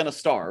 I'm not going to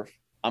starve.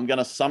 I'm going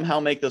to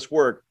somehow make this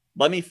work.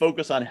 Let me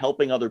focus on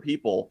helping other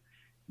people.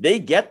 They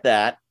get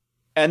that.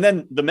 And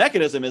then the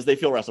mechanism is they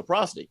feel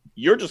reciprocity.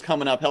 You're just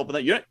coming up helping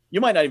them.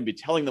 You might not even be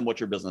telling them what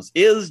your business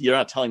is. You're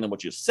not telling them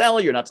what you sell.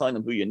 You're not telling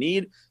them who you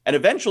need. And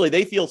eventually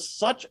they feel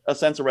such a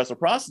sense of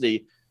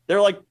reciprocity.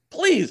 They're like,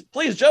 please,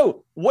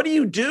 Joe, what do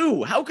you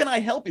do? How can I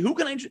help you?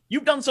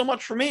 You've done so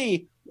much for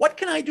me. What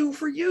can I do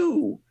for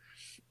you?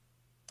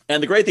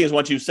 And the great thing is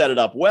once you set it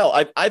up well,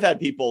 I've had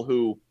people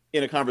who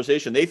in a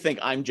conversation, they think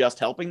I'm just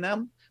helping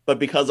them. But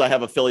because I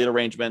have affiliate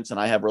arrangements and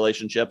I have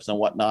relationships and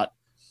whatnot,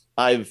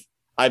 I've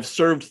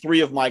served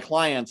 3 of my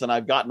clients and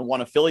I've gotten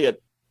 1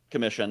 affiliate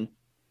commission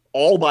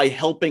all by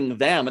helping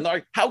them. And they're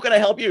like, how can I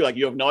help you? Like,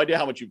 you have no idea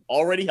how much you've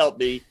already helped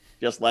me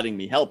just letting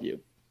me help you.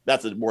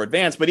 That's a more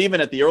advanced. But even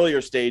at the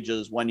earlier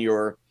stages, when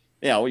you're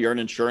an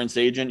insurance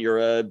agent, you're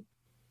a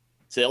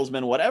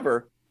salesman,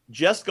 whatever,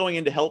 just going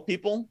in to help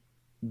people,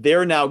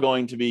 they're now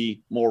going to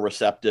be more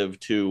receptive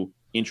to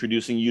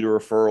introducing you to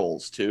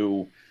referrals,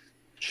 to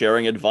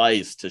sharing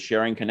advice, to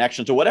sharing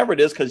connections, or whatever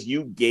it is, because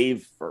you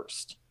gave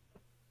first.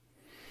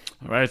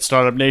 All right,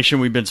 Startup Nation,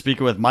 we've been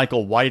speaking with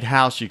Michael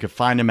Whitehouse. You can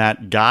find him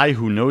at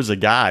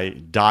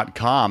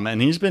guywhoknowsaguy.com,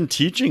 and he's been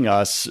teaching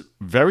us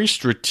very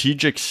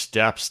strategic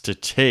steps to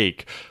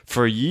take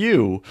for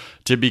you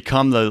to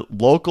become the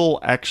local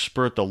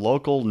expert, the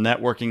local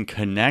networking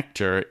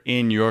connector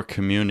in your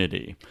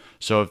community.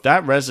 So if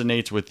that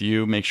resonates with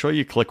you, make sure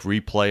you click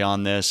replay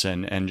on this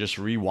and just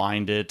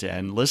rewind it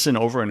and listen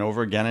over and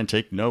over again and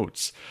take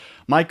notes.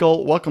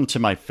 Michael, welcome to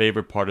my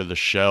favorite part of the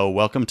show.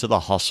 Welcome to the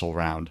hustle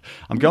round.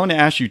 I'm going to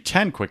ask you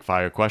 10 quick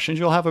fire questions.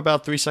 You'll have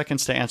about 3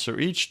 seconds to answer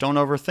each. Don't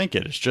overthink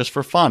it. It's just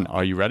for fun.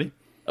 Are you ready?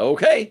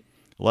 Okay.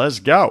 Let's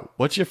go.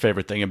 What's your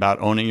favorite thing about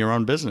owning your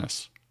own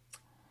business?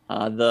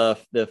 The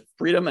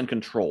freedom and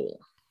control.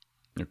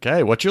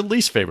 Okay. What's your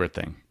least favorite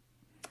thing?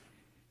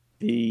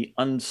 The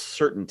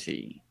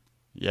uncertainty.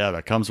 Yeah,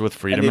 that comes with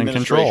freedom and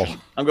control.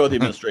 I'm going with the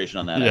administration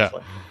on that, yeah.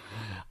 Actually.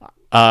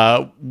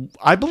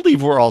 I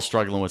believe we're all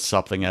struggling with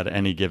something at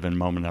any given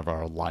moment of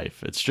our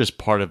life. It's just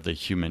part of the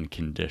human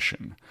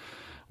condition.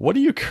 What are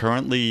you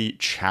currently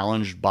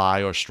challenged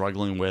by or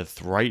struggling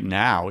with right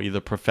now,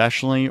 either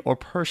professionally or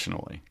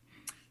personally?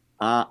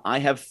 I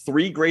have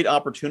 3 great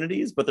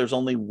opportunities, but there's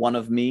only one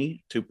of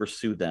me to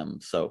pursue them.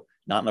 So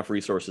not enough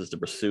resources to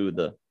pursue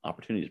the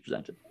opportunities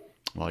presented.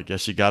 Well, I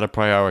guess you got to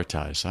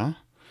prioritize, huh?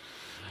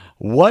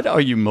 What are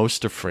you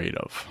most afraid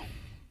of?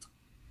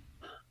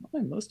 What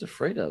am I most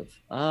afraid of?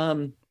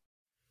 I'm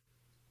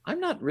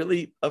not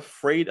really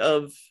afraid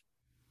of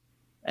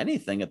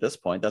anything at this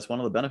point. That's one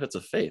of the benefits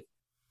of faith.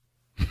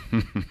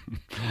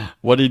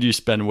 What did you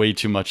spend way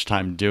too much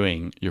time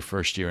doing your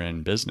first year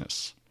in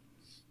business?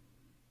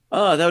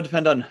 That would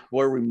depend on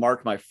where we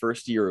mark my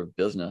first year of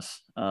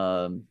business.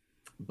 But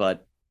What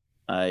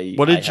I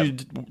did have, you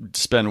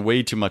spend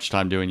way too much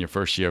time doing your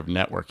first year of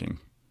networking?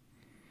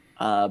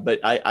 but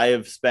I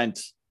have spent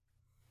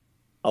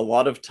a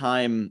lot of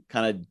time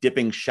kind of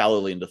dipping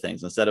shallowly into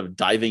things instead of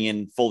diving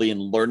in fully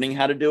and learning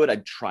how to do it.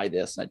 I'd try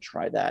this and I'd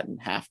try that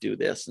and half do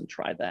this and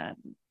try that.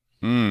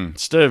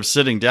 Instead of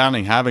sitting down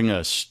and having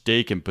a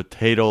steak and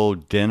potato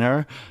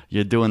dinner,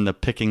 you're doing the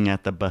picking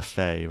at the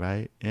buffet,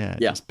 right? Yeah,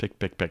 Yeah, just pick,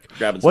 pick, pick.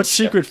 grabbing some What chips.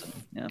 secret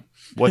Yeah.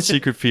 what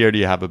secret fear do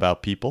you have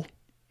about people?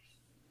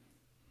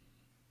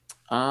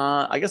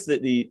 I guess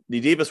the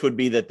deepest would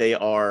be that they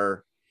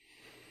are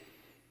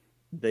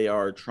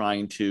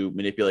trying to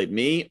manipulate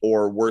me,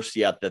 or worse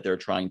yet, that they're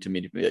trying to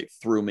manipulate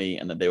through me,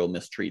 and that they will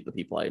mistreat the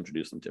people I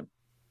introduce them to.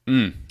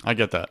 I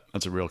get that.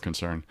 That's a real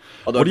concern.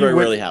 Although What it do you very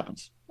wish? rarely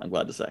happens, I'm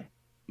glad to say.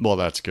 Well,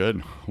 that's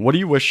good. What do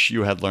you wish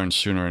you had learned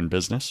sooner in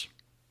business?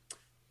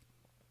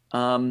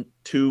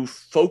 To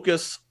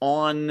focus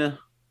on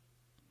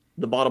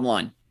the bottom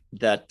line,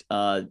 that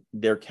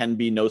there can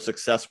be no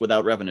success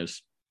without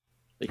revenues,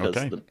 because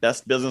Okay, the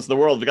best business in the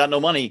world, if you got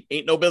no money,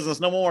 ain't no business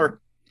no more.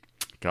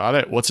 got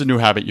it. What's a new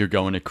habit you're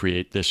going to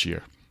create this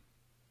year?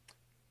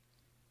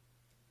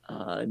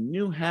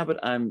 New habit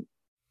I'm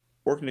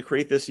working to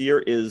create this year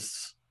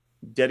is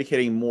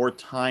dedicating more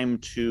time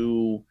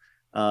to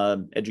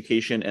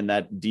education and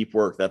that deep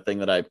work, that thing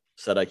that I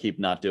said I keep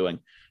not doing.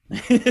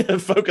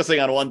 Focusing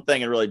on one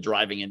thing and really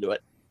driving into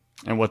it.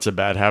 And what's a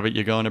bad habit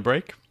you're going to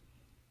break?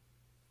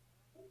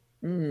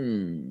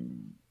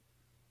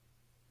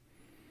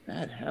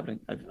 Bad habit.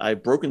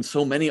 I've broken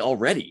so many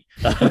already.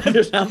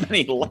 There's not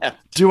many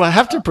left. Do I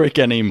have to break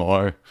any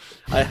more?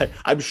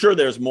 I'm sure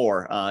there's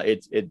more.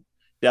 It's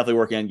definitely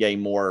working on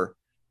getting more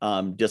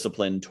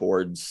discipline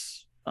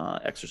towards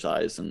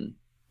exercise and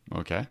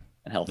Okay.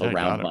 health Yeah, got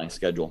around it. my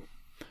schedule.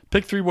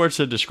 Pick 3 words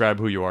to describe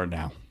who you are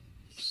now.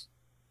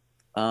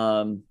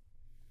 Um,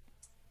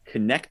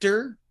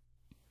 Connector,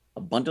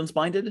 abundance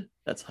minded.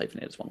 That's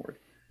hyphenated. It's one word.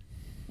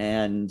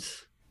 And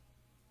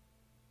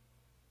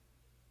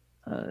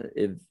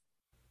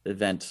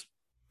event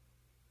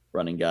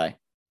running guy.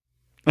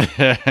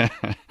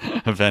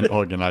 Event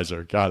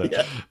organizer. Got it.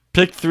 Yeah.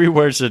 Pick 3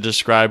 words to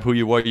describe who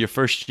you were your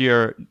first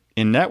year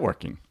in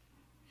networking.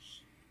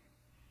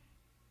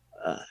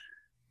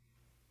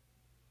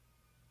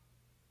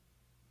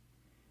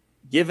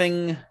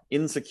 Giving,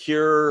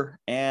 insecure,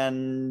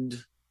 and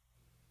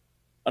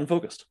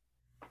unfocused.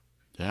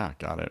 Yeah,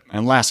 got it.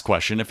 And last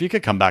question. If you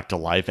could come back to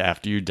life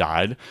after you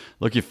died,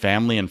 look your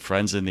family and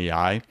friends in the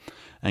eye,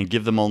 and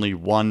give them only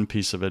one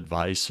piece of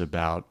advice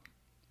about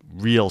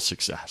real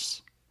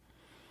success,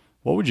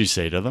 what would you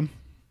say to them?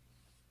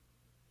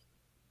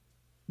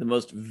 The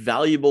most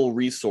valuable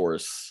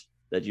resource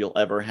that you'll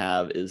ever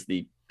have is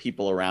the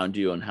people around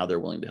you and how they're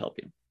willing to help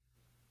you.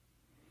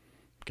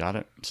 Got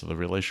it. So the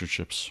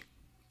relationships.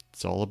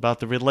 It's all about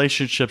the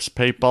relationships,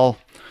 people.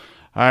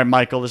 All right,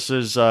 Michael, this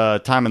is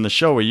time in the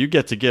show where you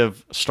get to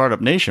give Startup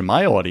Nation,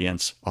 my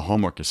audience, a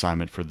homework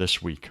assignment for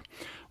this week.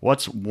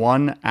 What's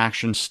one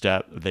action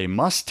step they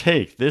must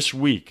take this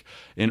week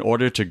in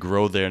order to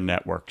grow their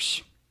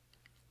networks?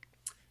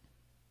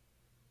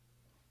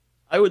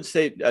 I would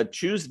say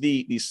choose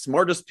the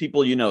smartest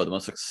people you know, the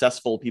most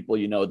successful people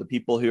you know, the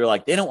people who are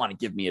like, they don't want to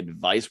give me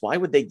advice. Why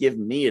would they give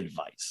me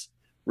advice?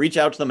 Reach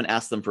out to them and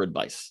ask them for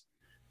advice.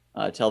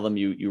 Tell them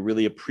you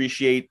really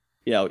appreciate,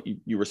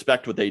 you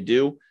respect what they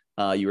do.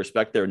 You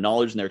respect their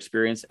knowledge and their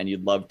experience, and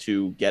you'd love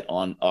to get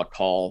on a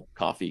call,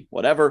 coffee,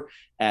 whatever,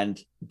 and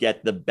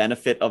get the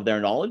benefit of their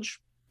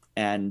knowledge.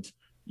 And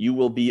you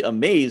will be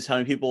amazed how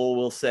many people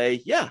will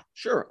say, yeah,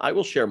 sure, I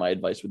will share my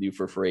advice with you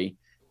for free.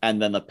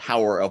 And then the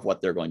power of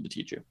what they're going to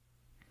teach you.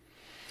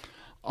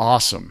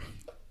 Awesome.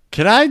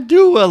 Can I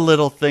do a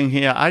little thing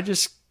here? I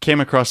just came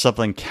across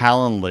something,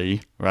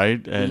 Calendly,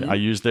 right? And I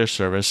used their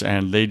service,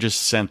 and they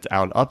just sent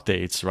out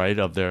updates, right,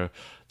 of their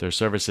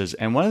services.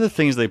 And one of the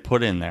things they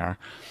put in there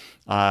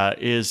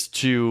is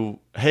to,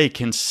 hey,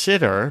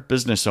 consider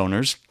business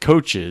owners,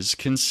 coaches,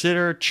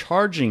 consider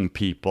charging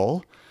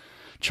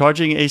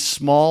a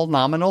small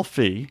nominal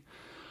fee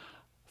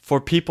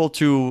for people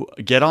to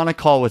get on a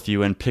call with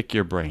you and pick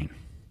your brain.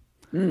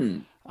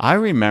 I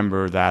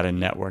remember that in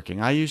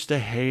networking. I used to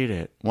hate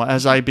it. Well,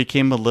 as I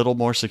became a little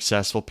more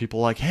successful, people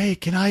were like, hey,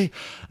 can I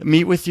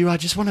meet with you? I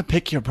just want to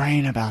pick your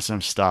brain about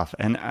some stuff.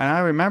 And I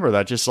remember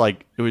that just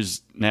like it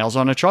was nails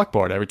on a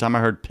chalkboard every time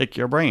I heard pick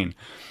your brain.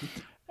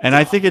 And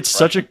I think it's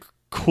such a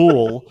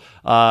cool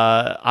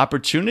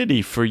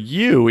opportunity for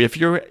you if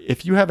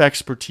you have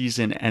expertise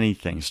in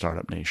anything,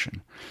 Startup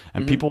Nation,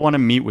 and people want to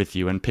meet with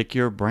you and pick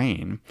your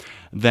brain,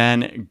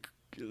 then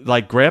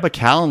like grab a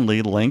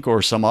Calendly link or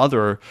some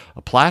other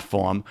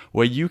platform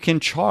where you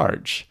can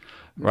charge,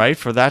 right,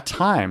 for that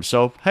time.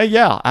 So, hey,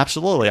 yeah,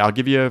 absolutely. I'll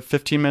give you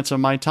 15 minutes of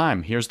my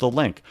time. Here's the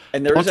link.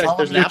 And there's an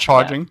you're app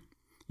charging.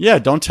 Yeah,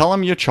 don't tell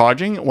them you're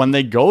charging. When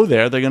they go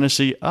there, they're going to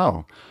see,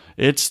 oh,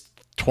 it's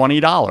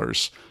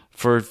 $20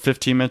 for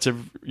 15 minutes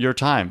of your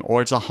time,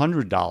 or it's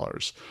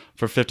 $100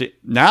 for 50.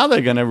 Now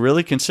they're going to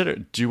really consider,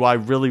 do I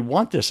really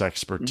want this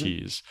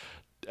expertise?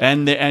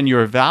 And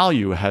your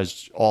value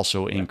has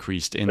also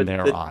increased in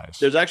their eyes.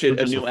 There's actually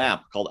a new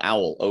app called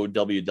Owl,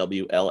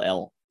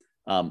 OWWLL,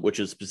 which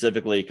is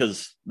specifically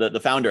because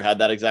the founder had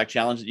that exact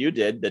challenge that you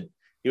did, that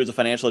he was a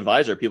financial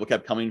advisor. People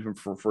kept coming from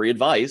for free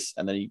advice,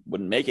 and then he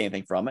wouldn't make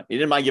anything from it. He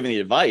didn't mind giving the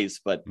advice,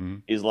 but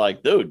he's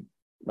like, dude,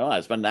 well,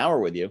 I spent an hour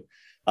with you.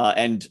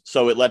 And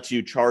so it lets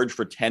you charge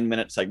for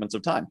 10-minute segments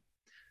of time.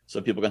 So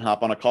people can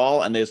hop on a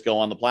call and they just go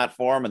on the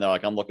platform and they're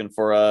like, I'm looking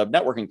for a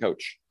networking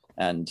coach.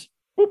 And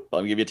whoop,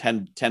 I'll give you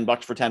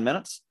 $10 for 10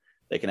 minutes.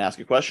 They can ask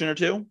a question or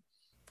two.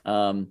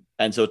 And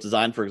so it's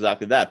designed for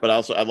exactly that. But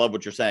also, I love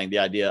what you're saying. The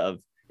idea of,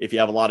 if you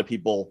have a lot of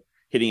people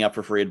hitting up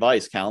for free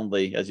advice,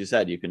 Calendly, as you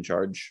said, you can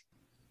charge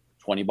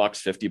 $20,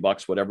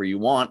 $50, whatever you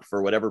want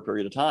for whatever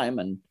period of time.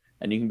 And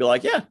you can be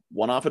like, yeah,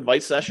 one-off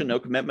advice session, no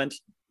commitment.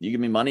 You give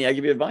me money, I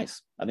give you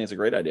advice. I think it's a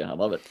great idea. I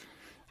love it.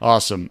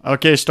 Awesome.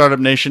 Okay, Startup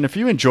Nation, if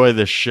you enjoy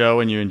this show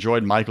and you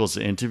enjoyed Michael's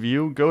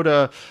interview, go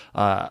to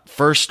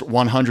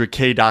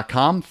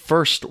first100k.com,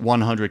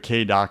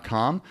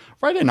 first100k.com,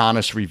 write an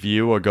honest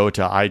review or go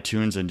to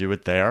iTunes and do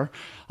it there.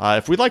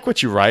 If we like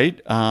what you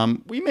write,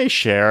 we may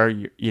share,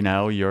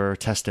 your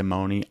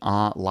testimony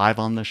live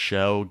on the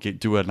show,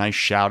 do a nice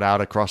shout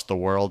out across the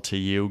world to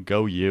you.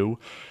 Go you.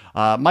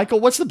 Michael,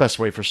 what's the best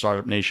way for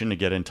Startup Nation to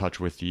get in touch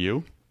with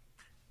you?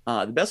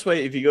 The best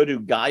way, if you go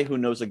to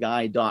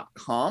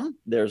guywhoknowsaguy.com,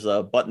 there's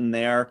a button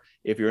there.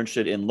 If you're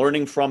interested in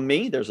learning from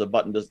me, there's a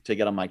button to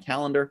get on my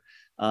calendar.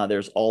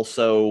 There's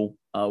also,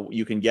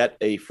 you can get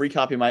a free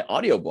copy of my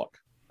audiobook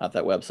at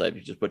that website. If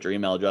you just put your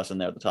email address in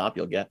there at the top,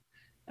 you'll get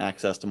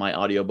access to my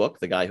audiobook,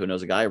 The Guy Who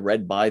Knows a Guy,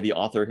 read by the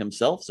author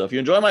himself. So if you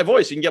enjoy my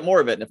voice, you can get more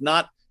of it. And if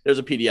not, there's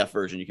a PDF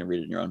version. You can read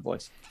it in your own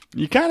voice.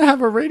 You kind of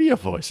have a radio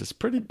voice. It's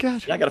pretty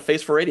good. Yeah, I got a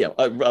face for radio,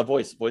 a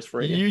voice for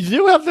radio. You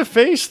do have the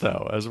face,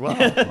 though, as well.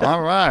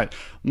 All right.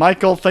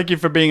 Michael, thank you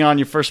for being on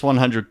your first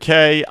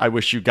 100K. I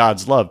wish you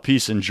God's love,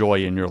 peace, and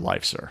joy in your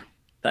life, sir.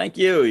 Thank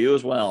you. You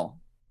as well.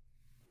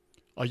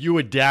 Are you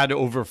a dad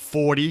over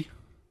 40?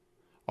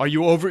 Are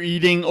you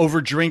overeating,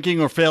 over drinking,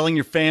 or failing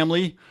your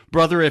family?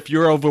 Brother, if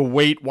you're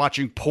overweight,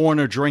 watching porn,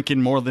 or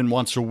drinking more than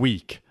once a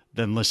week,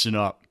 then listen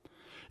up.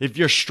 If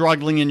you're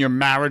struggling in your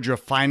marriage or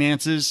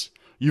finances,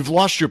 you've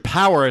lost your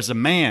power as a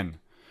man.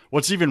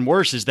 What's even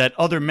worse is that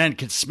other men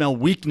can smell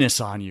weakness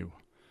on you.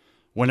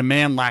 When a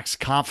man lacks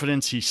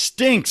confidence, he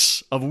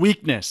stinks of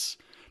weakness.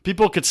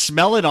 People could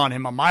smell it on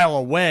him a mile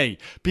away.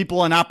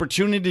 People and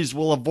opportunities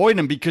will avoid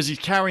him because he's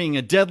carrying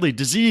a deadly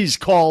disease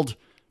called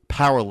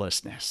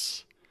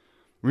powerlessness.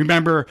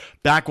 Remember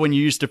back when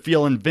you used to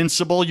feel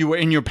invincible, you were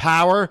in your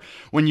power,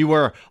 when you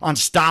were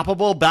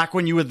unstoppable, back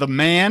when you were the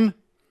man?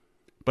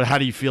 But how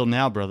do you feel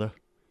now, brother?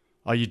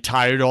 Are you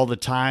tired all the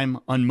time,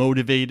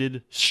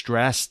 unmotivated,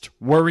 stressed,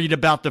 worried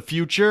about the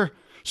future?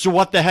 So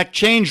what the heck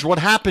changed? What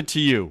happened to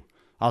you?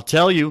 I'll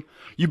tell you,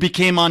 you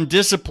became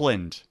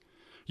undisciplined.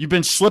 You've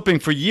been slipping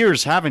for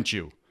years, haven't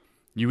you?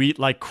 You eat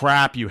like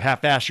crap, you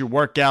half-ass your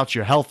workouts,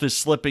 your health is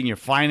slipping, your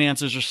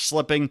finances are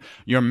slipping,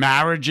 your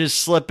marriage is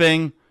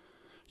slipping,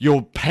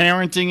 your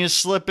parenting is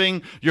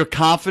slipping, your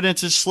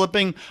confidence is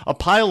slipping. A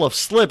pile of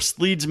slips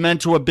leads men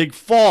to a big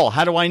fall.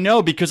 How do I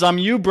know? Because I'm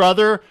you,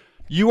 brother.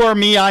 You are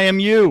me, I am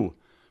you.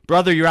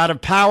 Brother, you're out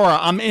of power.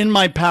 I'm in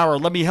my power.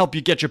 Let me help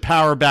you get your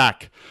power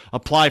back.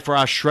 Apply for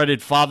our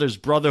Shredded Fathers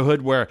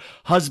Brotherhood, where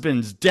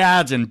husbands,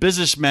 dads, and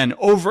businessmen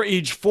over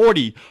age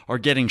 40 are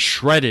getting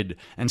shredded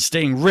and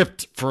staying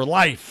ripped for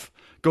life.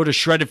 Go to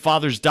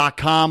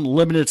shreddedfathers.com.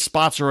 Limited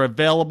spots are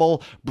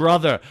available.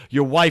 Brother,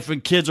 your wife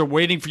and kids are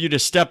waiting for you to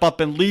step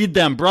up and lead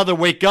them. Brother,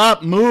 wake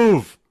up,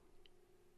 move.